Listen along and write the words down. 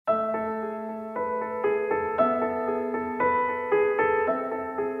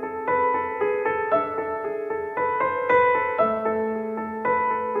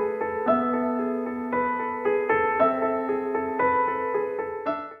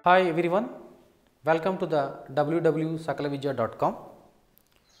Hi everyone, welcome to the www.sakalavidya.com.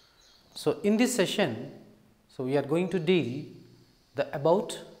 So in this session, we are going to deal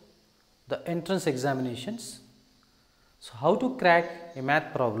about the entrance examinations. So how to crack a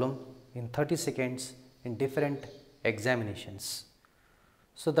math problem in 30 seconds in different examinations.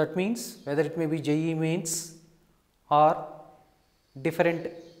 So that means whether it may be JEE mains or different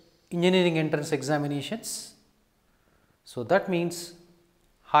engineering entrance examinations. So that means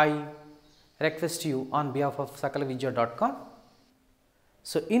I request you on behalf of sakalavidya.com.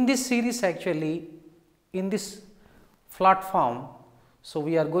 So in this series, actually in this platform, so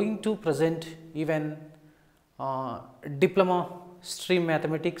we are going to present even diploma stream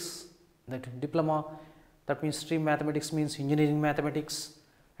mathematics, that means stream mathematics means engineering mathematics,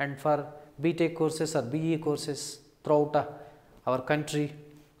 and for BTech courses or BE courses throughout our country.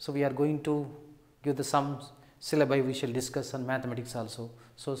 So we are going to give the some syllabi we shall discuss on mathematics also.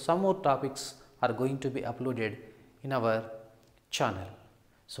 So some more topics are going to be uploaded in our channel.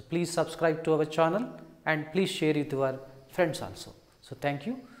 So please subscribe to our channel and please share it to your friends also. So thank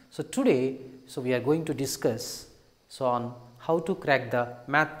you. So today, we are going to discuss on how to crack the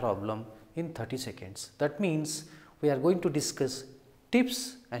math problem in 30 seconds. That means we are going to discuss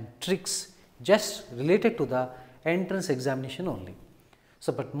tips and tricks just related to the entrance examination only.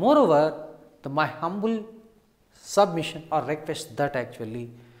 So but moreover, my humble submission or request that actually,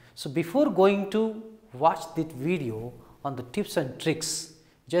 so before going to watch this video on the tips and tricks,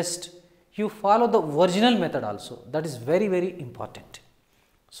 just you follow the original method also. That is very, very important.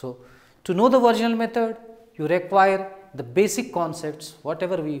 So to know the original method, you require the basic concepts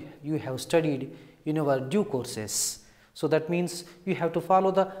whatever you have studied in our due courses. So that means you have to follow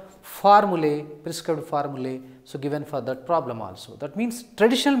the formulae, prescribed formulae, so given for that problem also. That means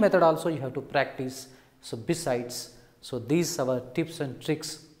traditional method also you have to practice. So besides, so these are our tips and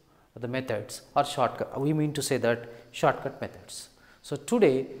tricks, the methods or shortcut, we mean to say that shortcut methods. So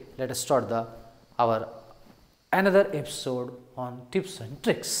today let us start our another episode on tips and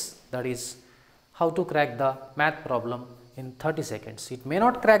tricks, that is how to crack the math problem in 30 seconds. It may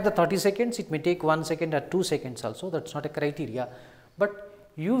not crack the 30 seconds, it may take 1 second or 2 seconds also, that is not a criteria, but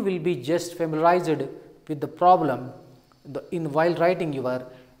you will be just familiarized with the problem while writing your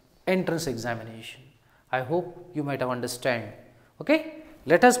entrance examination. I hope you might have understand. Okay,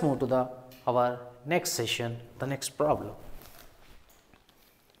 let us move to our next session, the next problem.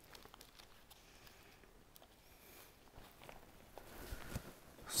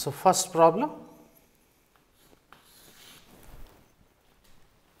 So first problem,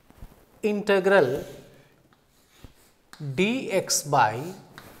 integral dx by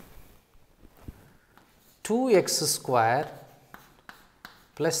 2x square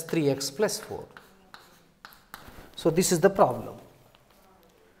plus 3x plus 4. So this is the problem.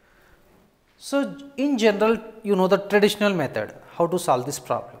 So in general, you know the traditional method how to solve this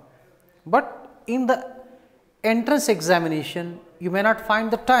problem, but in the entrance examination you may not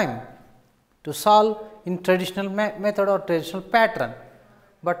find the time to solve in traditional method or traditional pattern,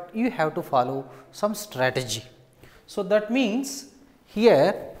 but you have to follow some strategy. So that means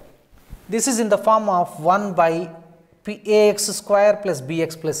here this is in the form of 1 by ax square plus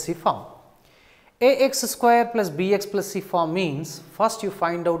bx plus c form. Ax square plus bx plus c form means first you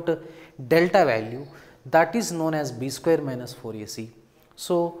find out delta value, that is known as b square minus 4ac.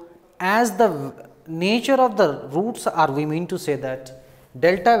 So as the nature of the roots are, we mean to say that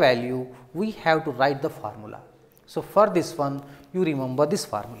delta value, we have to write the formula. So for this one you remember this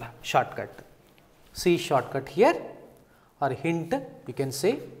formula, shortcut. See shortcut here or hint you can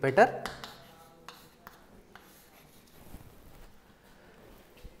say better.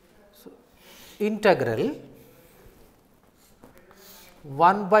 So integral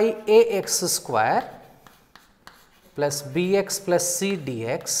 1 by ax square plus bx plus c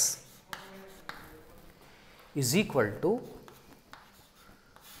dx is equal to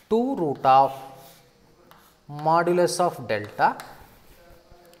 2 root of modulus of delta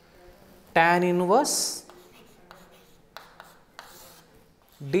tan inverse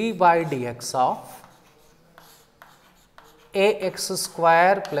d by dx of ax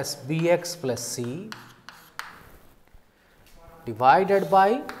square plus bx plus c divided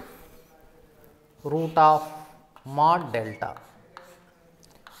by root of mod delta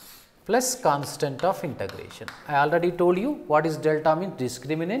plus constant of integration. I already told you what is delta means,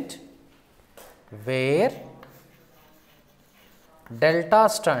 discriminant, where delta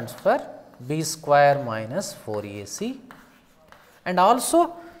stands for b square minus 4ac, and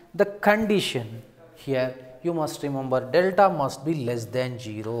also the condition here you must remember delta must be less than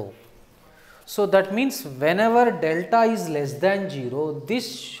 0. So that means whenever delta is less than 0,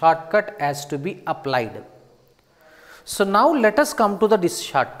 this shortcut has to be applied. So now let us come to this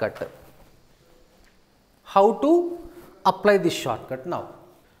shortcut. How to apply this shortcut now?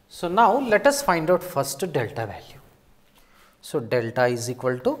 So now let us find out first delta value. So delta is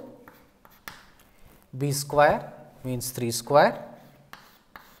equal to b square means 3 square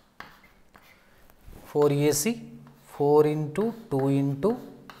 4ac 4 into 2 into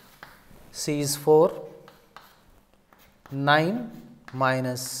c is 4 9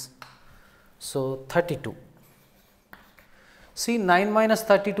 minus so 32. See, 9 minus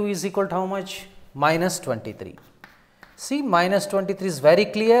 32 is equal to how much? Minus 23. See, minus 23 is very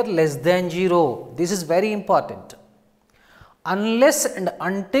clear, less than 0. This is very important. Unless and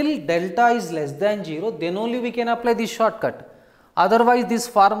until delta is less than 0, then only we can apply this shortcut. Otherwise, this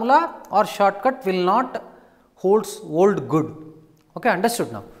formula or shortcut will not hold good. Okay,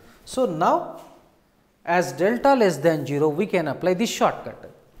 understood now. So now, as delta less than 0, we can apply this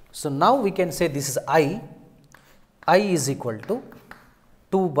shortcut. So now we can say this is I is equal to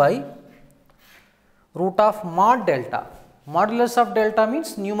 2 by root of mod delta. Modulus of delta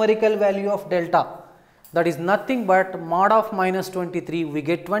means numerical value of delta, that is nothing but mod of minus 23, we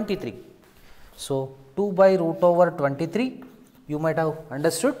get 23. So 2 by root over 23, you might have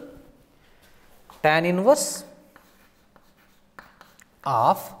understood, tan inverse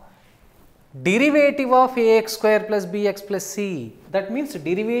of derivative of ax square plus bx plus c, that means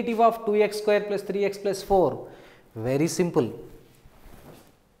derivative of 2x square plus 3x plus 4. Very simple.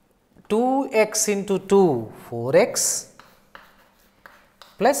 2x into 2, 4x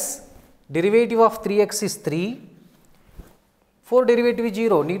plus derivative of 3x is 3, 4 derivative is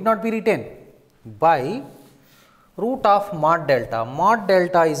 0, need not be written, by root of mod delta. Mod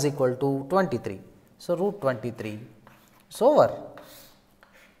delta is equal to 23. So, root 23 is over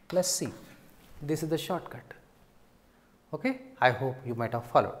plus c. This is the shortcut. Okay? I hope you might have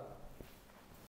followed.